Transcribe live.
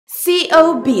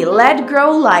COB LED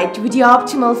grow light with the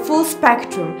optimal full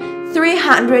spectrum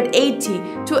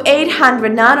 380 to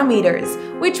 800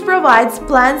 nanometers, which provides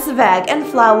plants, veg and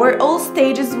flower all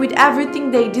stages with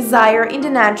everything they desire in the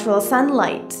natural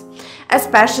sunlight.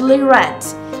 Especially red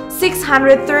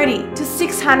 630 to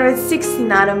 660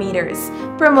 nanometers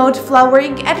promote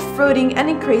flowering and fruiting and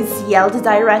increase yield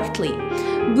directly.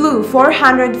 Blue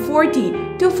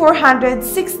 440 to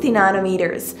 460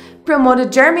 nanometers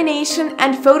promote germination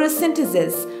and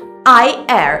photosynthesis.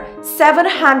 IR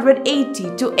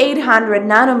 780 to 800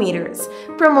 nanometers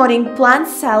promoting plant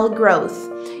cell growth.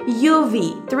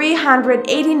 UV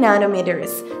 380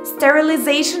 nanometers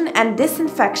sterilization and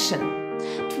disinfection.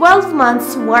 12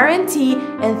 months warranty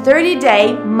and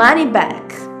 30-day money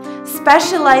back.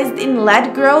 Specialized in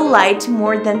LED grow light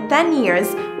more than 10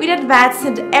 years with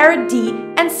advanced R&D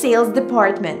and sales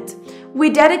department. We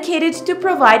dedicated to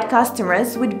provide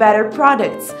customers with better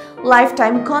products,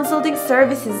 lifetime consulting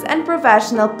services and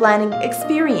professional planning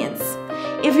experience.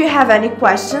 If you have any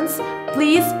questions,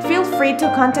 please feel free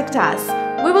to contact us.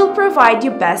 We will provide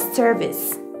you best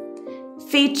service.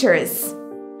 Features: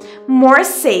 more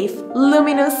safe,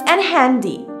 luminous and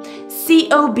handy.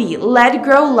 COB LED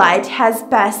grow light has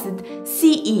passed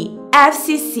CE,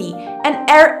 FCC and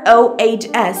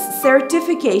RoHS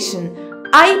certification.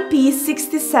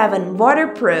 IP67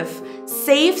 waterproof,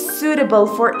 safe, suitable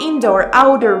for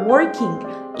indoor-outdoor working,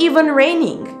 even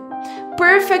raining.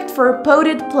 Perfect for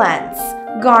potted plants,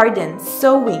 gardens,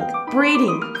 sowing,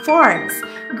 breeding, farms,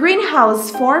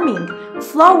 greenhouse farming,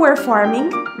 flower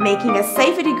farming, making a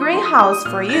safety greenhouse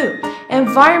for you,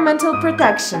 environmental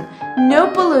protection, no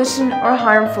pollution or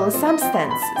harmful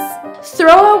substances.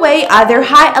 Throw away other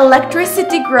high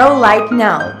electricity grow light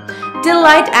now. The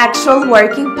light actual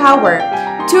working power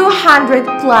 200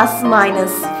 plus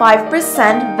minus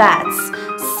 5% watts,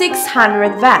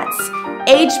 600 watts,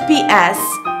 HPS,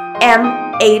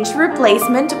 age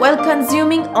replacement while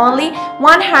consuming only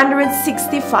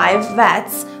 165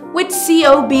 watts with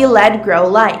COB LED grow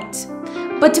light.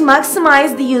 But to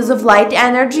maximize the use of light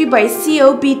energy by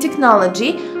COB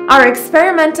technology, our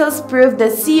experimentals prove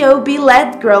that COB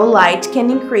LED grow light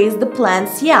can increase the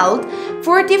plant's yield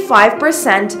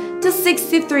 45% to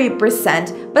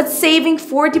 63%, but saving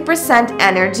 40%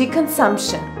 energy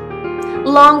consumption.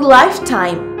 Long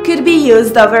lifetime could be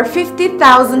used over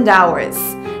 50,000 hours.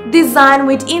 Designed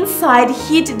with inside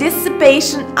heat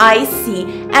dissipation IC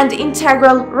and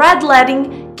integral red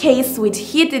leading case with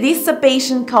heat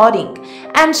dissipation coating,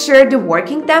 ensure the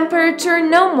working temperature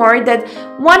no more than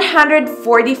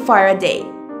 140 Faraday.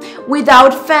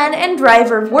 Without fan and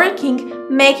driver working,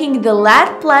 making the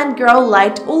LED plant grow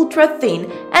light ultra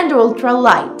thin and ultra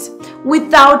light,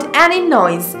 without any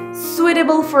noise,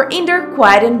 suitable for indoor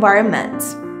quiet environment.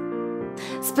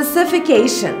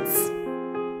 Specifications: